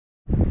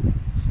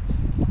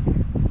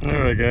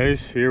Alright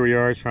guys, here we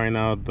are trying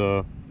out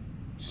the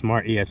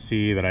Smart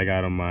ESC that I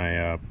got on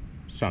my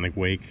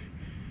SonicWake.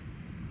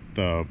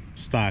 The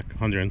stock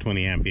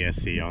 120 amp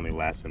ESC only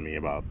lasted me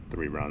about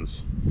 3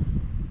 runs.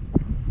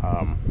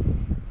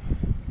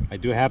 I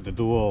do have the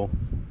dual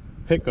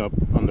pickup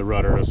on the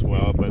rudder as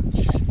well, but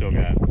still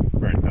got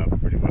burnt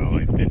up pretty well.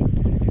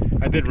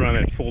 I did run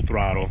at full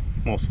throttle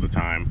most of the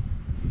time.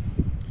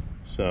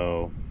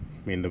 So,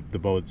 I mean, the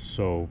boat's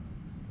so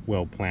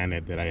well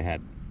planted that I had,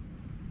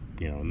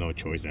 no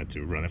choice than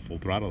to run at full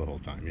throttle the whole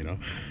time,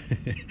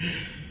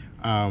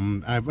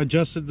 I've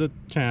adjusted the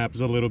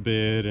tabs a little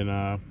bit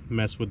and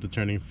messed with the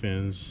turning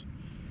fins.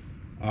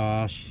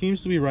 She seems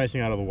to be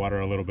rising out of the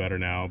water a little better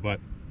now, but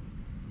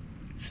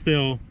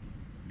still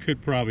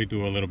could probably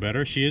do a little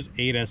better. She is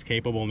 8S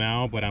capable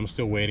now, but I'm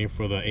still waiting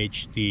for the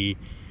HD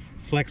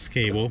flex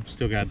cable.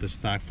 Still got the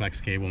stock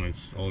flex cable, and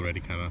it's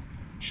already kind of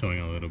showing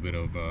a little bit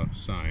of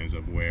signs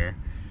of wear.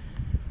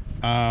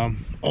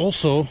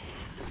 Also,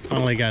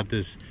 finally got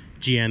this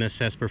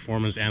GNSS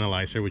performance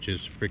analyzer, which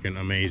is freaking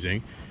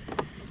amazing.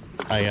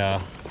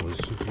 I was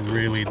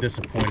really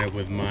disappointed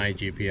with my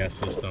GPS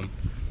system,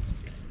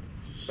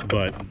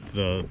 but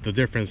the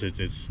difference is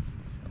it's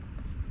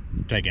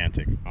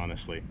gigantic.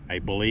 Honestly, I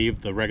believe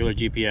the regular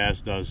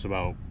GPS does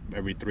about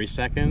every 3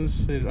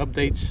 seconds it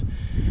updates.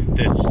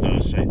 This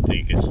does, I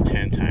think it's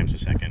 10 times a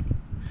second,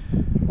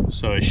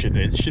 so it should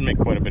make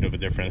quite a bit of a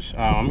difference.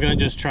 I'm gonna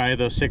just try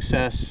the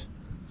 6S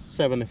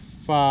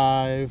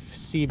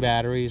 75C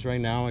batteries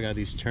right now. I got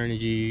these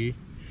Turnigy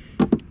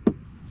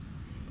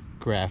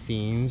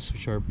graphenes,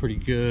 which are pretty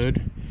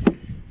good.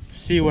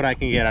 See what I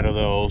can get out of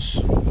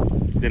those.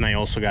 Then I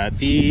also got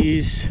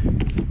these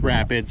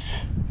Rapids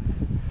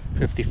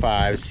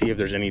 55, see if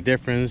there's any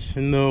difference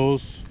in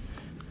those.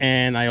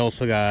 And I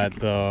also got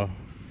the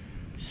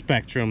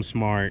Sperktrum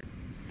Smart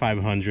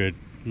 500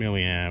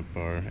 milliamp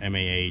or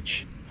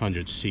MAH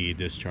 100C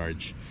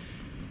discharge,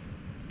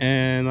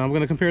 and I'm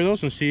gonna compare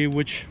those and see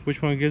which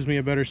one gives me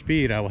a better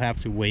speed. I will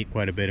have to wait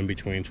quite a bit in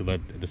between to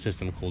let the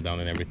system cool down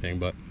and everything.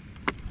 But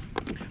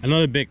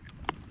another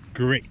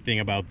great thing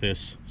about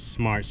this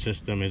smart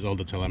system is all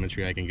the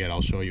telemetry I can get.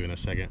 I'll show you in a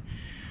second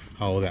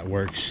how that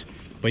works.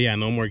 But yeah,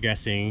 no more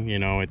guessing.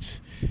 It's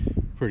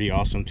pretty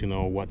awesome to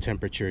know what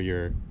temperature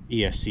your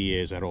ESC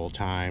is at all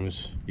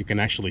times. You can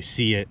actually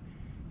see it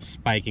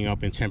spiking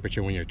up in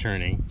temperature when you're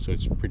turning, so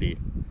it's pretty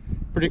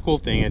cool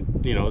thing.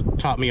 It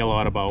taught me a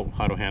lot about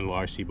how to handle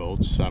RC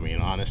boats. I mean,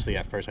 honestly,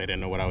 at first I didn't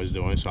know what I was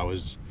doing, so I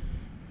was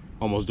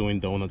almost doing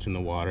donuts in the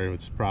water.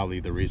 It's probably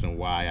the reason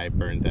why I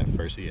burned that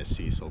first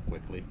ESC so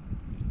quickly.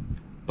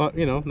 But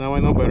now I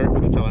know better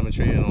with the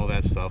telemetry and all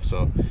that stuff,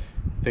 so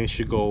things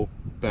should go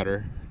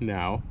better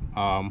now.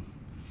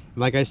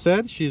 Like I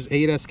said, she's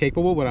 8S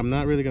capable, but I'm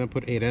not really gonna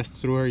put 8S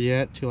through her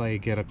yet till I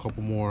get a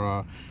couple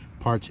more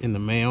parts in the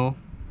mail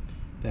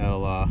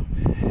that'll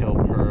help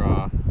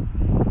her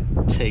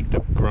take the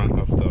grunt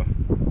of the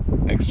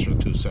extra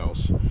 2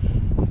 cells.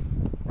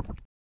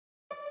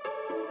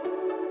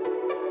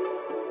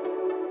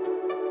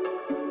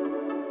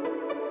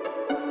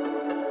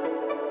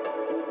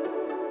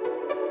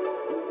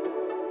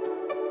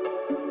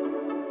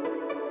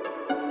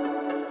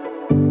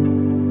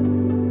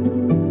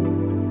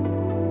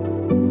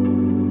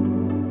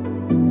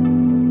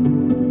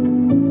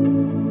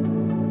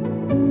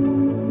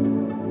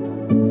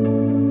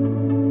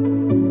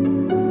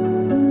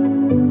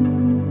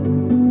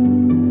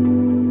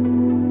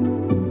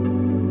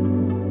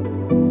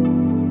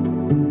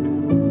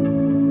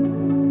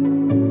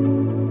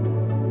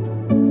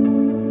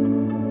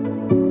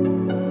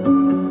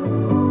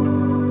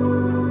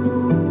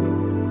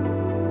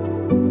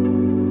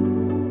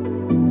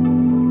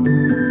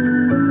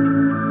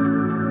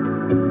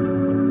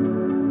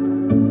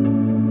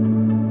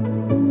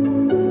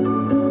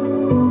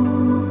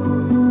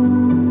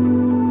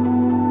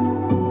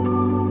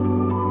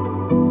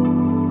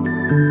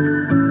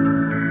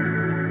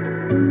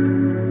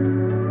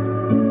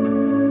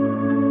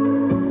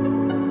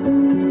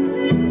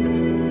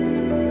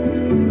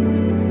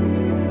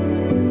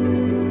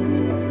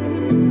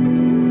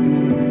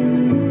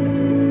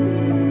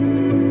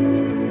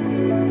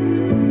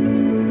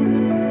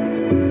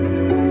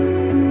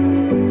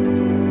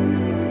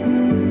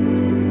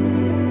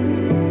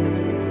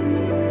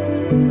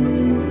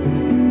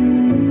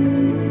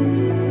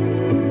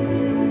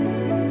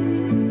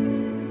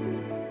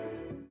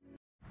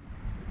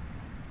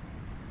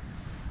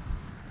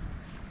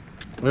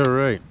 All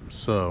right,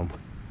 so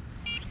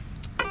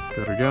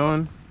got her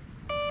going.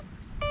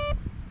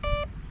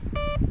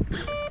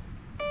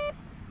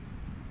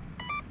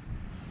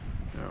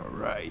 All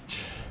right,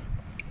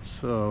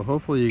 so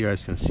hopefully you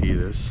guys can see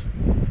this.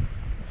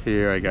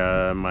 Here I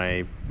got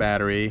my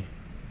battery,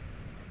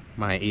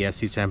 my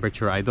ESC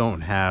temperature. I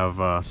don't have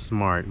a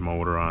smart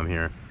motor on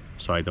here,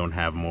 so I don't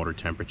have motor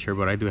temperature,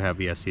 but I do have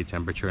ESC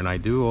temperature, and I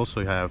do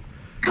also have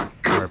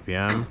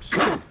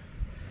RPMs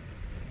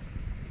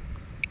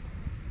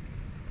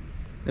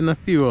and a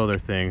few other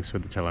things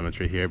with the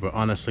telemetry here. But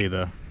honestly,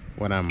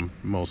 what I'm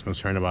most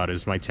concerned about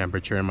is my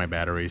temperature and my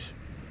batteries.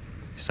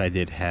 because I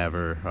did have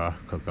her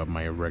cook up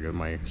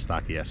my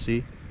stock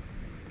ESC.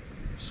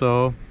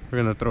 So we're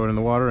gonna throw it in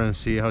the water and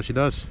see how she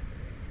does.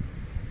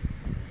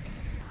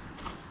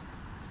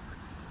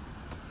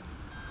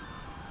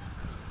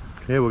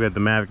 Okay, we'll get the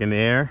Mavic in the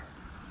air.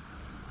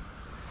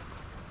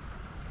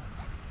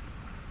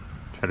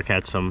 Try to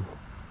catch some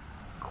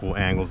cool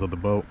angles of the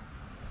boat.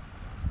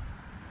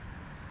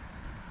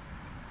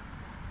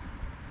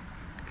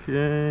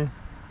 Okay,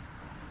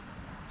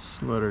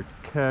 just let her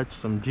catch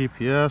some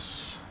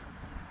GPS,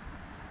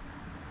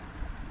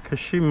 because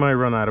she might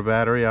run out of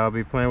battery. I'll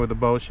be playing with the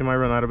boat. She might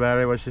run out of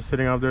battery while she's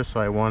sitting up there, so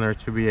I want her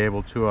to be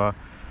able to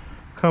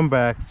come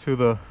back to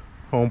the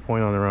home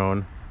point on her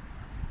own.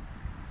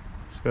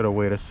 Just gotta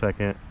wait a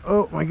second.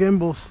 Oh, my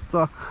gimbal's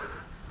stuck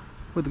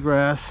with the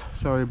grass.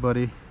 Sorry,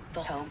 buddy.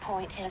 The home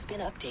point has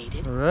been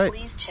updated. All right.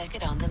 Please check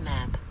it on the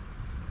map.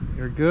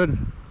 You're good.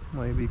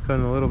 Might be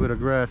cutting a little bit of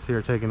grass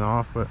here, taking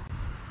off, but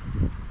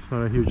it's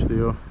not a huge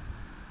deal.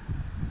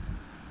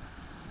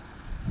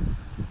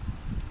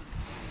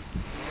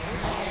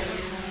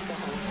 The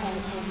home point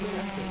has been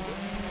updated.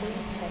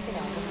 Please check it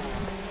on the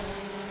map.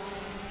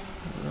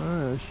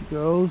 Alright, there she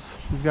goes.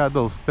 She's got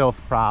those stealth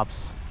props.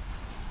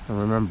 I don't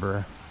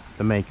remember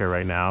the maker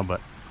right now,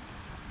 but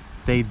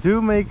they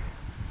do make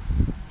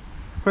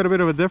quite a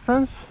bit of a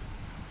difference.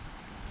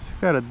 It's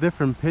got a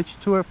different pitch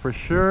to it for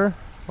sure.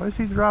 Why is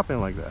he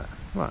dropping like that?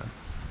 Come on.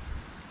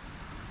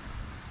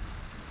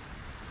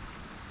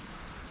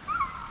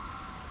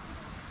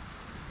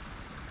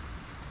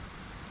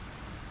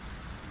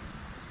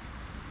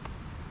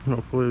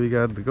 Hopefully we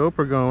got the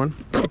GoPro going.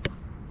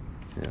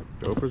 Yeah,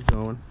 GoPro's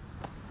going.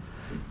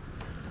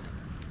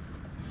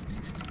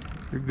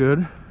 You're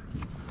good.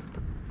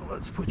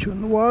 Let's put you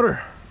in the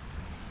water.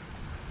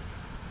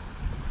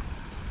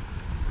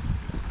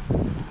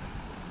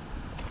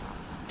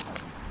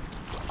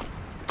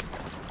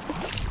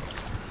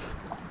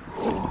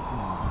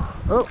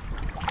 Oh,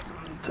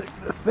 take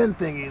the fin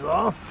thingies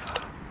off.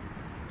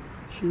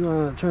 She's not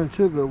gonna turn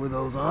too good with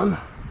those on, I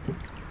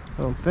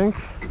don't think.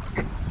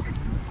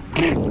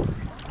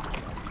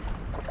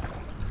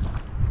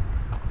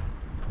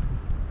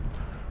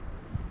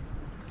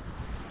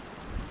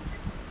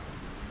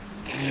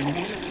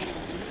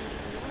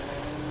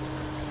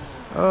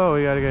 Oh,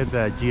 we gotta get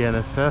that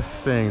GNSS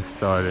thing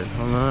started.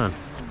 Hold on.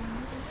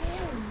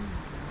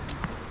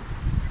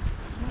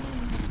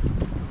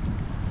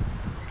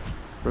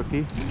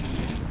 Rookie.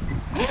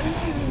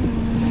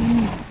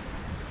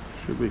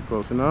 Should be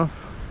close enough.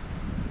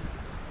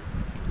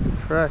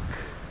 Track.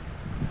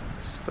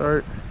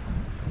 Start.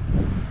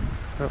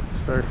 Oh,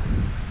 start.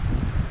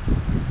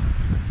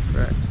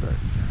 Track, start.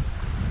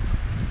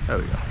 There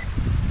we go.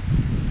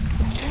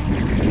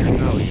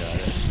 Now we got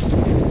it.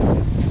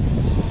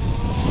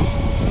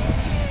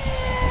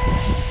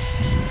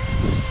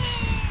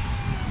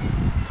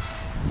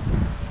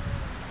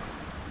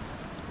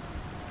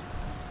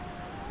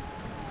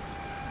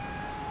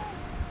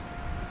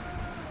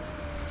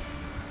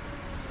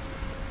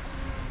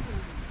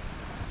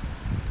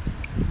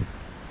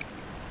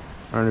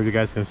 I don't know if you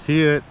guys can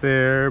see it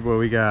there, but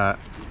we had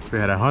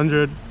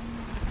 100.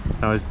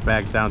 Now it's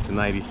back down to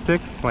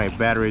 96. My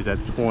battery's at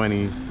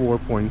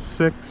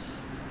 24.6.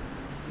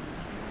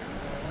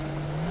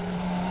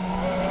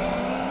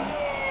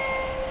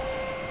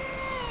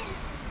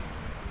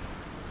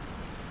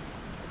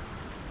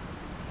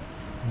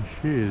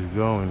 She is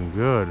going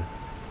good.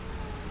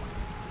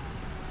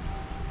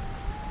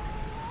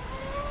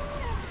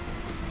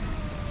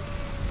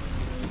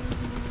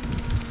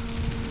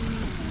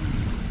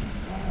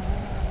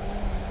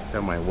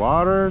 Got my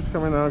water's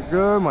coming out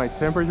good, my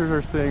temperatures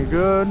are staying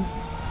good.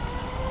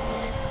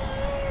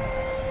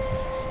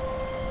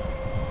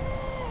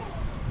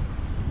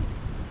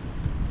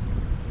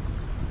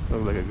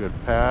 Looks like a good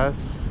pass.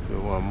 Do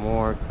one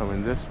more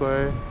coming this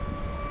way.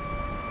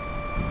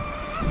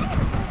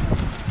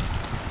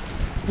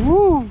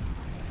 Woo!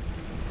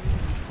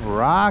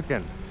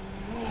 Rocking.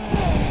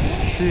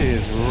 She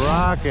is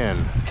rocking.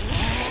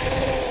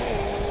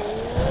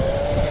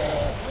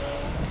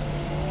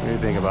 What do you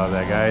think about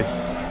that, guys?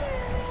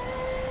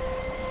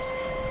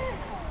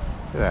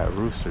 Look at that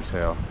rooster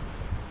tail.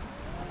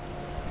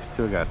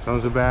 Still got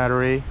tons of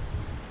battery.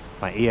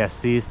 My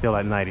ESC is still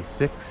at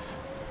 96.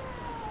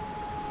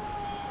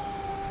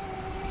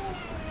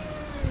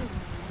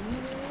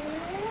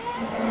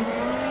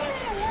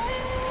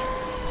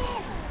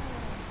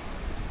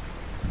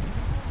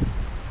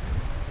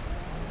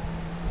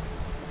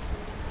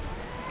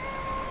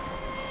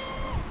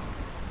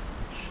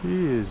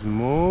 She is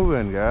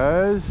moving,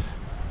 guys.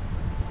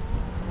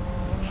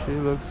 She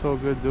looks so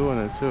good doing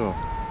it too.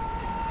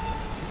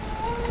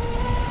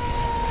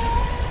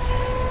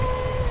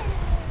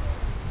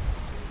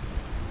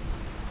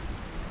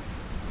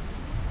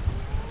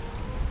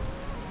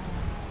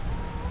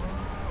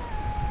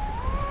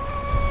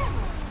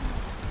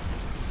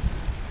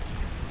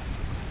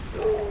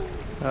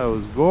 That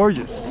was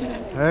gorgeous.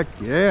 Heck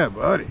yeah,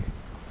 buddy.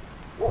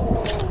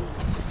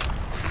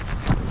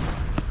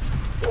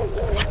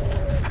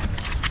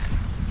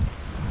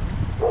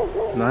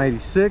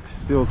 96,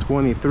 still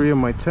 23 on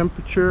my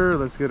temperature.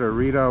 Let's get a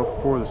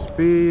readout for the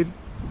speed.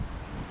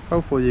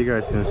 Hopefully you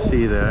guys can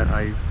see that.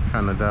 I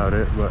kind of doubt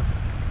it, but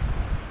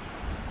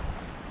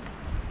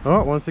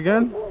oh, once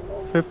again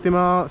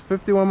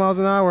 51 miles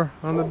an hour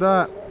on the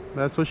dot.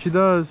 That's what she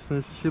does,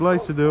 and she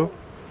likes to do.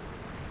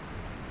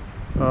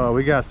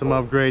 We got some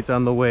upgrades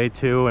on the way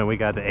too, and we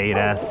got the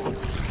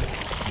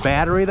 8S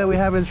battery that we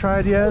haven't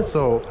tried yet,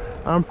 so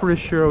I'm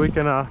pretty sure we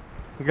can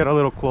get a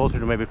little closer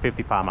to maybe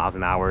 55 miles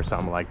an hour or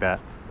something like that.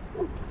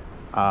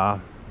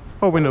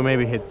 Hoping to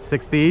maybe hit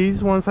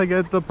 60s once I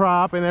get the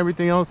prop and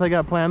everything else I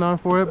got planned on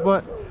for it,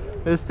 but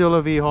it's still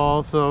a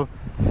V-haul, so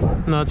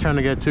I'm not trying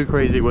to get too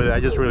crazy with it. I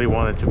just really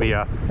want it to be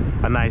a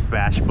nice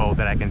bash boat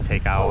that I can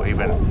take out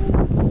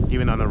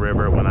even on the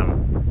river when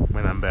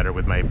I'm better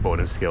with my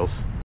boating skills.